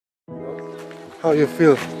How you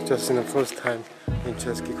feel just in the first time in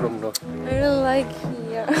체스키크롬로프? I really like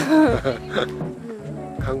here.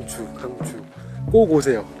 강추. 꼭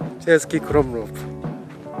오세요. 체스키크롬로프.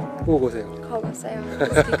 꼭 오세요. 가봤어요.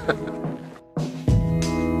 체스키크롬로프.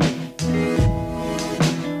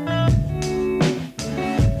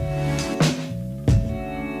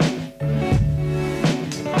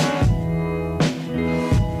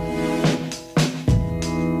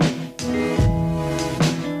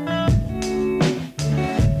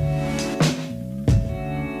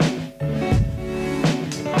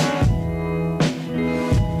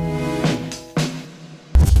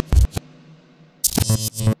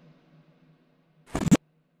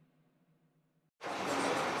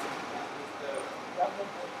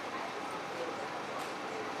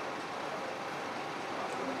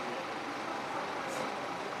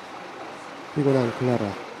 피곤한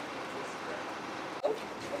클라라.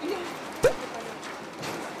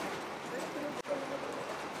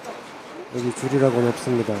 여기 줄이라고는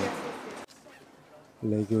없습니다.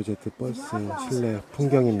 레기오제트 버스 실내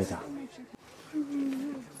풍경입니다.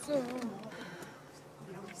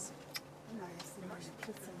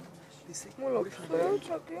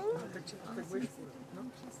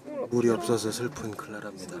 물이 없어서 슬픈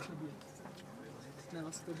클라라입니다.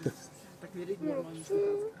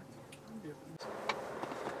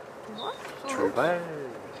 출발.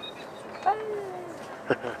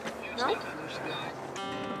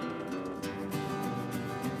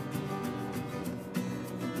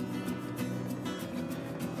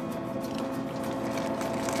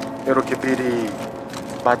 이렇게 미리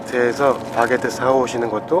마트에서 바게트 사오시는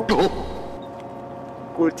것도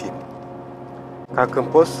꿀팁.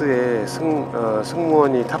 가끔 버스에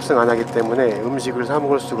승무원이 탑승 안 하기 때문에 음식을 사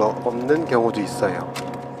먹을 수가 없는 경우도 있어요.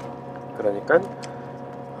 그러니까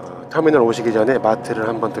터미널 오시기 전에 마트를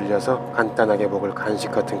한번 들려서 간단하게 먹을 간식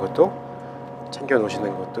같은 것도 챙겨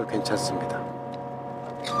놓으시는 것도 괜찮습니다.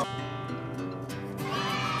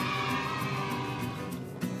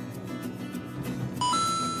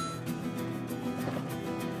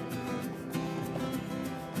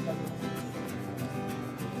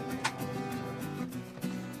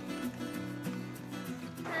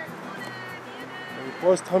 여기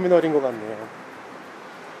버스 터미널인 것 같네요.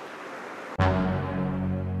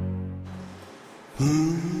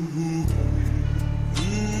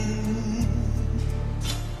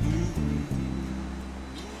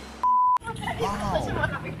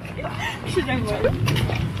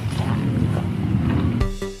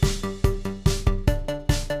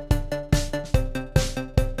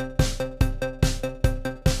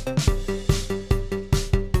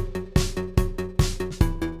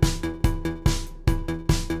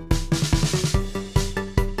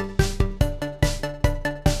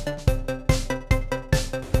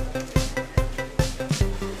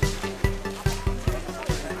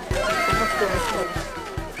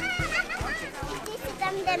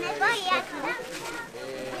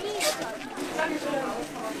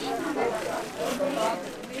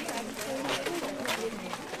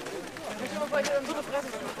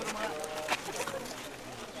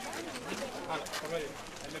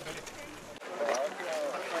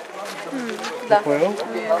 예뻐요?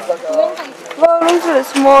 Wow, looks really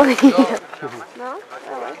small here. No?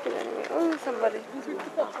 I like it anyway. Oh, somebody.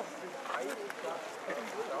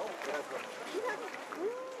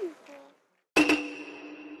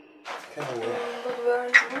 But where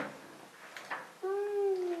is it?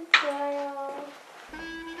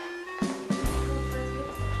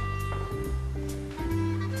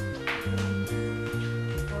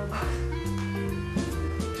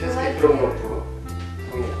 체스키크롬로프.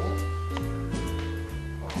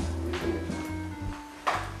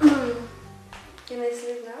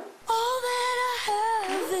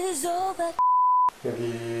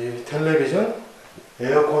 여기 텔레비전,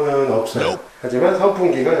 에어컨은 없어요. 하지만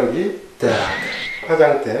선풍기가 여기 딱,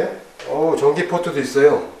 화장대. 오, 전기 포트도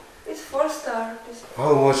있어요. It's 4-star.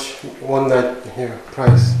 How much one night here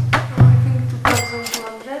price? I think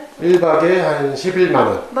 2,200. 1박에 한 11만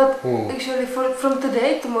원. But actually from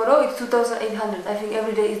today, tomorrow it's 2,800. I think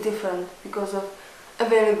every day is different because of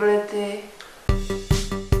availability.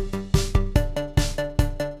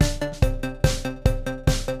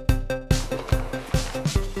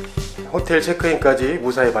 호텔 체크인까지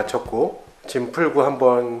무사히 마쳤고 짐 풀고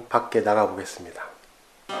한번 밖에 나가 보겠습니다.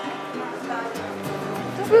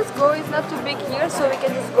 Let's go. It's not too big here, so we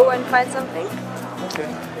can just go and find something. Okay.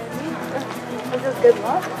 Let's just get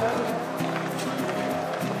lost.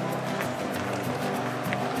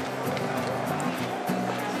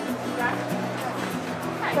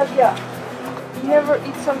 Katya, you never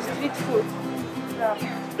eat some street food. Yeah.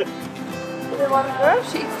 The one girl,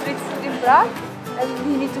 she eats street food in Prague. and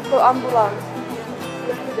we need to call ambulance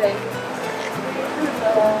today.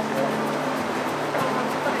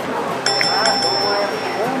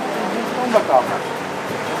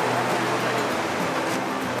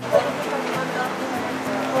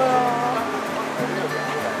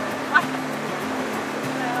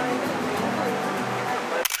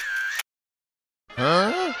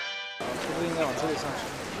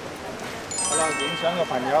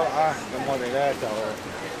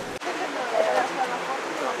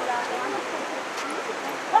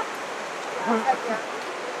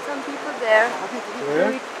 Some people there.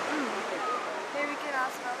 Where? Here we can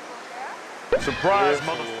ask how to go there. Surprise,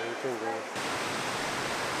 motherfucker.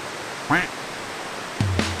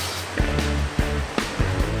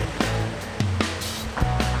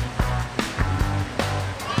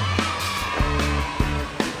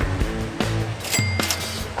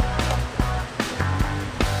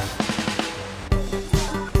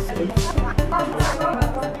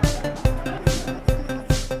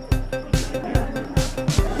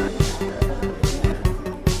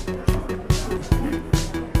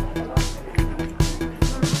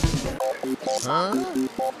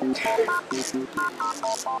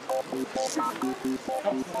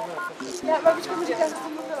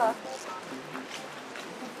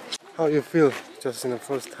 How you feel just in the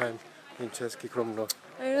first time in 체스키크롬로프?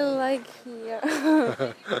 I really like here.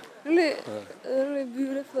 really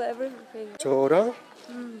beautiful everything. 저랑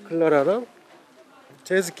클라라랑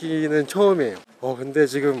체스키는 처음이에요. 근데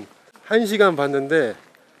지금 1시간 봤는데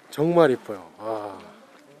정말 이뻐요.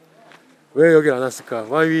 왜 여기 안 왔을까?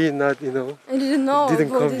 Why we not, I didn't know didn't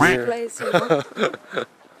about come this here. place.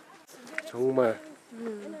 정말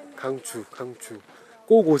강추.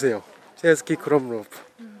 꼭 오세요. 체스키크롬로프.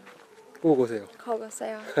 꼭 오세요.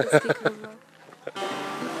 가봤어요. 체스키크롬로프.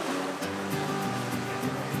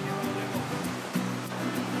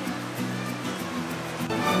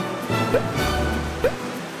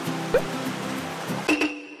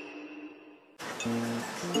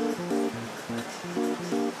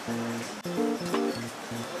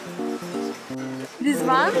 This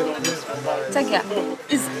one? 자기야,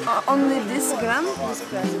 is only this gram? This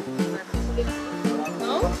price?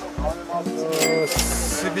 No?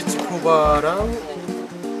 스비치코바랑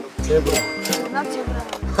제브라 Not zebra.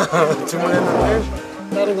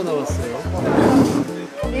 주문했는데 다른 거 나왔어요.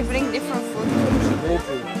 They bring different food.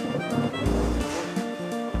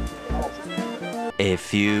 A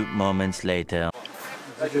few moments later.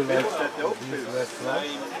 Did you like this restaurant?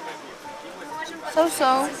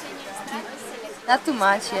 So. Not too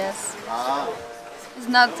much, yes. It's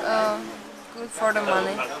not good for the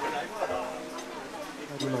money.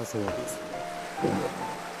 안녕하세요.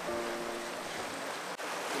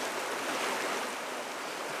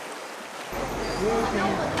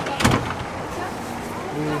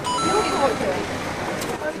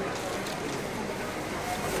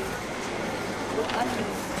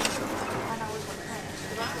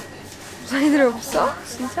 자기들 없어?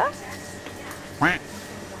 진짜?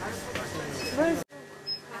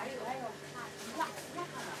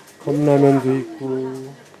 컵라면도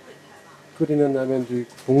있고 끓이는 라면도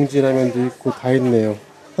있고 봉지 라면도 있고 다 있네요.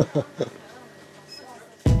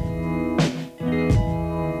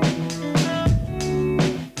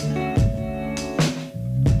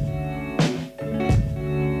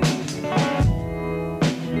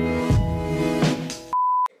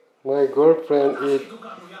 My girlfriend eat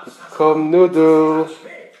cup noodle.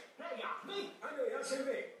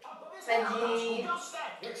 Veggie,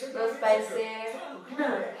 no spicy.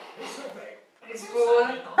 It's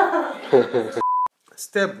good.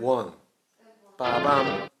 Step 1.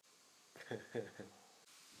 빠밤.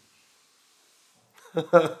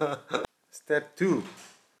 Step 2.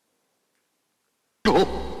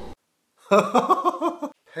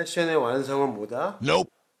 패션의 완성은 뭐다? Nope.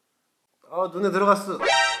 눈에 들어갔어.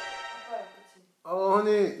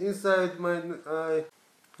 honey, inside my eye.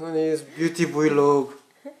 Honey's beauty vlog.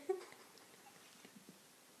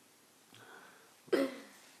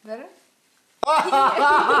 Better?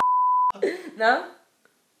 No?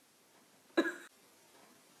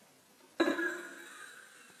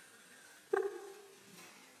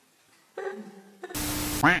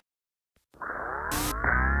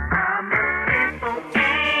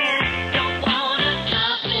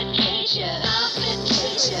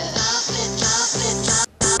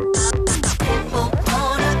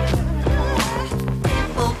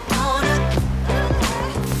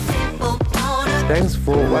 Thanks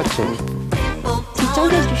for watching.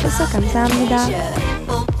 시청해주셔서 감사합니다.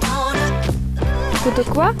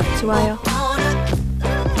 구독과 좋아요